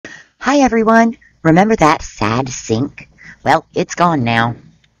Hi everyone! Remember that sad sink? Well, it's gone now.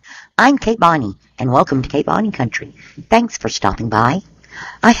 I'm Kate Bonnie, and welcome to Kate Bonnie Country. Thanks for stopping by.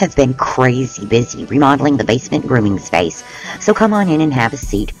 I have been crazy busy remodeling the basement grooming space, so come on in and have a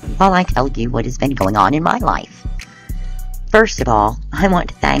seat while I tell you what has been going on in my life. First of all, I want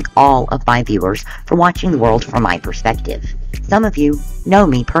to thank all of my viewers for watching the world from my perspective. Some of you know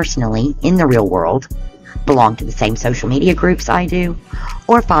me personally in the real world, belong to the same social media groups I do,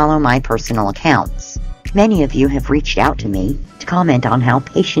 or follow my personal accounts. Many of you have reached out to me to comment on how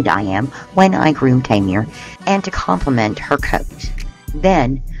patient I am when I groom Tamir and to compliment her coat.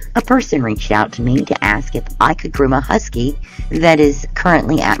 Then, a person reached out to me to ask if I could groom a husky that is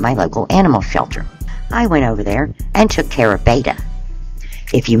currently at my local animal shelter. I went over there and took care of Beta.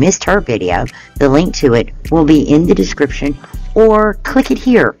 If you missed her video, the link to it will be in the description, or click it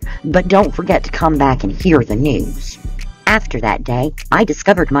here, but don't forget to come back and hear the news. After that day, I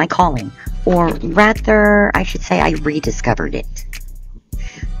discovered my calling, or rather, I should say I rediscovered it.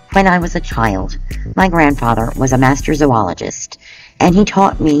 When I was a child, my grandfather was a master zoologist, and he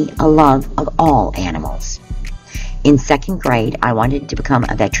taught me a love of all animals. In second grade, I wanted to become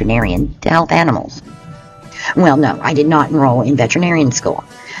a veterinarian to help animals. Well, no, I did not enroll in veterinarian school,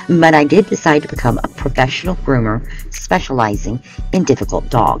 but I did decide to become a professional groomer specializing in difficult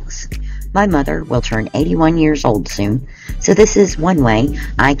dogs. My mother will turn 81 years old soon, so this is one way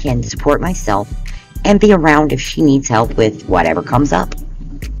I can support myself and be around if she needs help with whatever comes up.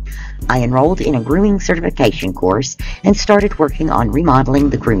 I enrolled in a grooming certification course and started working on remodeling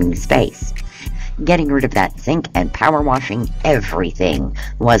the grooming space. Getting rid of that sink and power washing everything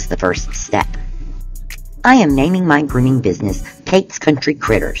was the first step. I am naming my grooming business Kate's Country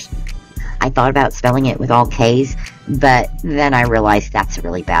Critters. I thought about spelling it with all K's, but then I realized that's a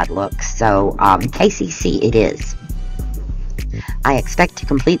really bad look, so KCC it is. I expect to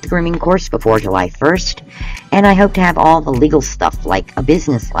complete the grooming course before July 1st, and I hope to have all the legal stuff like a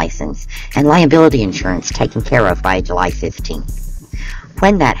business license and liability insurance taken care of by July 15th.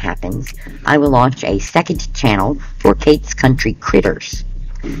 When that happens, I will launch a second channel for Kate's Country Critters.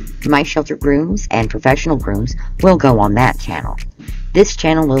 My shelter grooms and professional grooms will go on that channel. This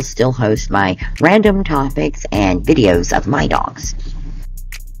channel will still host my random topics and videos of my dogs.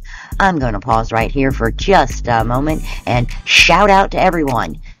 I'm going to pause right here for just a moment and shout out to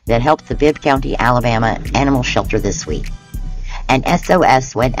everyone that helped the Bibb County, Alabama animal shelter this week. An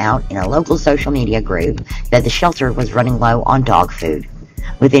SOS went out in a local social media group that the shelter was running low on dog food.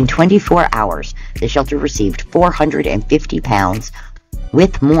 Within 24 hours, the shelter received 450 pounds,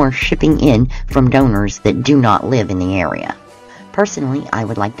 with more shipping in from donors that do not live in the area. Personally, I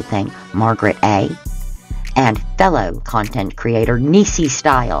would like to thank Margaret A. and fellow content creator Nisi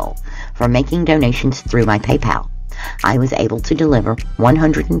Style for making donations through my PayPal. I was able to deliver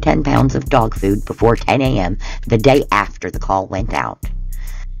 110 pounds of dog food before 10 a.m. the day after the call went out.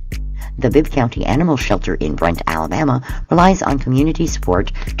 The Bibb County Animal Shelter in Brent, Alabama relies on community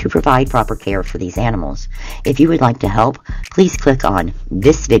support to provide proper care for these animals. If you would like to help, please click on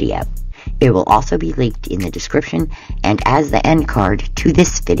this video. It will also be linked in the description and as the end card to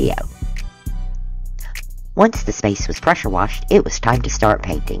this video. Once the space was pressure washed, it was time to start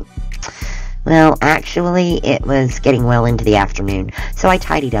painting. Well, actually, it was getting well into the afternoon, so I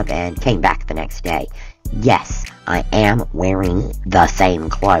tidied up and came back the next day. Yes, I am wearing the same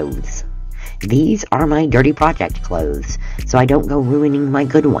clothes. These are my dirty project clothes, so I don't go ruining my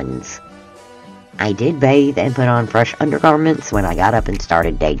good ones. I did bathe and put on fresh undergarments when I got up and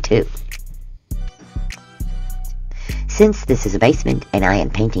started day 2. Since this is a basement and I am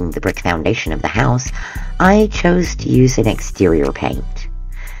painting the brick foundation of the house, I chose to use an exterior paint.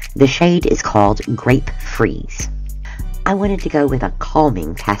 The shade is called Grape Freeze. I wanted to go with a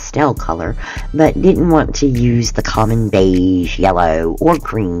calming pastel color, but didn't want to use the common beige, yellow, or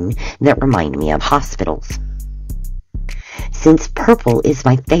green that remind me of hospitals. Since purple is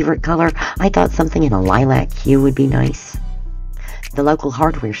my favorite color, I thought something in a lilac hue would be nice. The local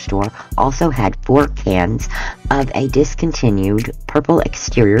hardware store also had 4 cans of a discontinued purple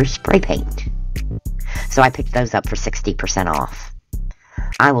exterior spray paint, so I picked those up for 60% off.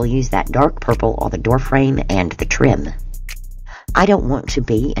 I will use that dark purple on the door frame and the trim. I don't want to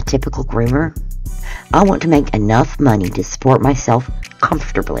be a typical groomer. I want to make enough money to support myself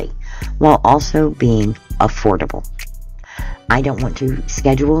comfortably, while also being affordable. I don't want to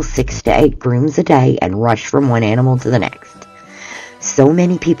schedule 6 to 8 grooms a day and rush from one animal to the next. So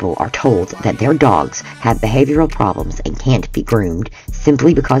many people are told that their dogs have behavioral problems and can't be groomed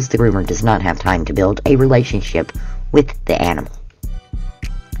simply because the groomer does not have time to build a relationship with the animal.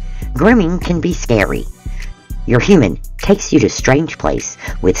 Grooming can be scary. Your human takes you to strange place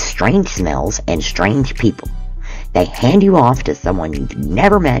with strange smells and strange people. They hand you off to someone you've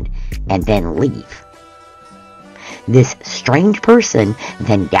never met and then leave. This strange person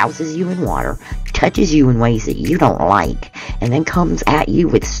then douses you in water, touches you in ways that you don't like, and then comes at you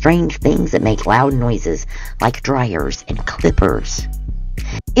with strange things that make loud noises like dryers and clippers.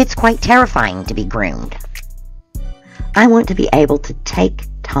 It's quite terrifying to be groomed. I want to be able to take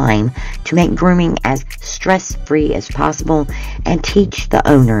time to make grooming as stress-free as possible and teach the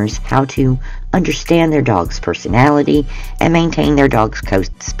owners how to understand their dog's personality and maintain their dog's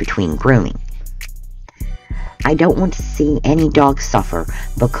coats between grooming. I don't want to see any dog suffer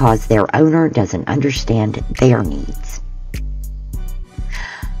because their owner doesn't understand their needs.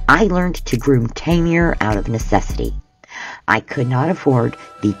 I learned to groom Tamir out of necessity. I could not afford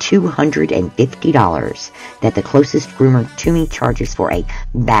the $250 that the closest groomer to me charges for a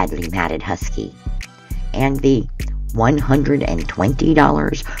badly matted husky, and the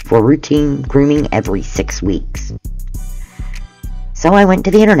 $120 for routine grooming every 6 weeks. So I went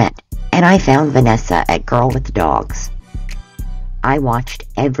to the internet, and I found Vanessa at Girl with Dogs. I watched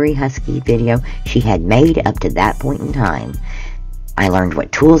every husky video she had made up to that point in time. I learned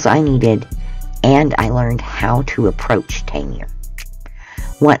what tools I needed, and I learned how to approach Tamir.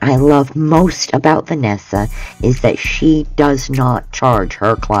 What I love most about Vanessa is that she does not charge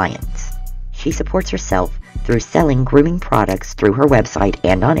her clients. She supports herself through selling grooming products through her website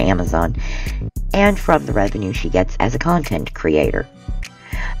and on Amazon, and from the revenue she gets as a content creator.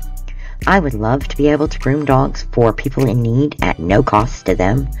 I would love to be able to groom dogs for people in need at no cost to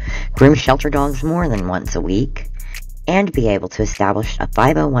them, groom shelter dogs more than once a week, and be able to establish a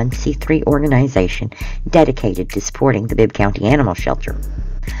 501c3 organization dedicated to supporting the Bibb County Animal Shelter.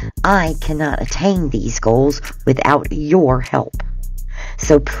 I cannot attain these goals without your help.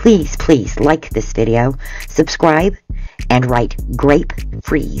 So please, please like this video, subscribe, and write "grape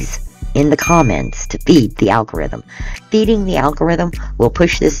freeze" in the comments to feed the algorithm. Feeding the algorithm will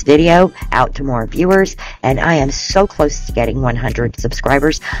push this video out to more viewers, and I am so close to getting 100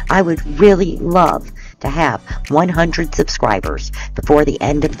 subscribers. I would really love to have 100 subscribers before the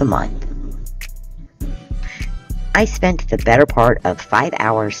end of the month. I spent the better part of 5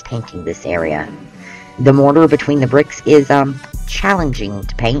 hours painting this area. The mortar between the bricks is challenging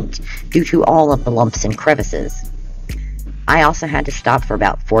to paint due to all of the lumps and crevices. I also had to stop for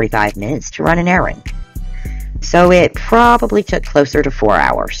about 45 minutes to run an errand, so it probably took closer to 4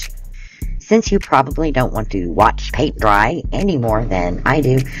 hours. Since you probably don't want to watch paint dry any more than I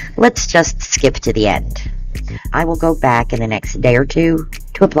do, let's just skip to the end. I will go back in the next day or two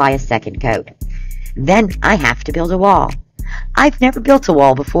to apply a second coat. Then I have to build a wall. I've never built a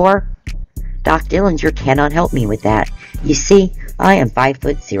wall before. Doc Dillinger cannot help me with that. You see, I am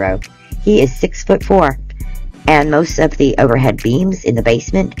 5'0". He is 6'4". And most of the overhead beams in the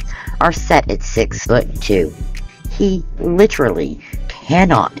basement are set at 6'2". He literally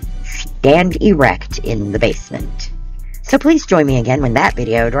cannot stand erect in the basement. So please join me again when that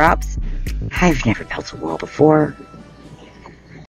video drops. I've never built a wall before.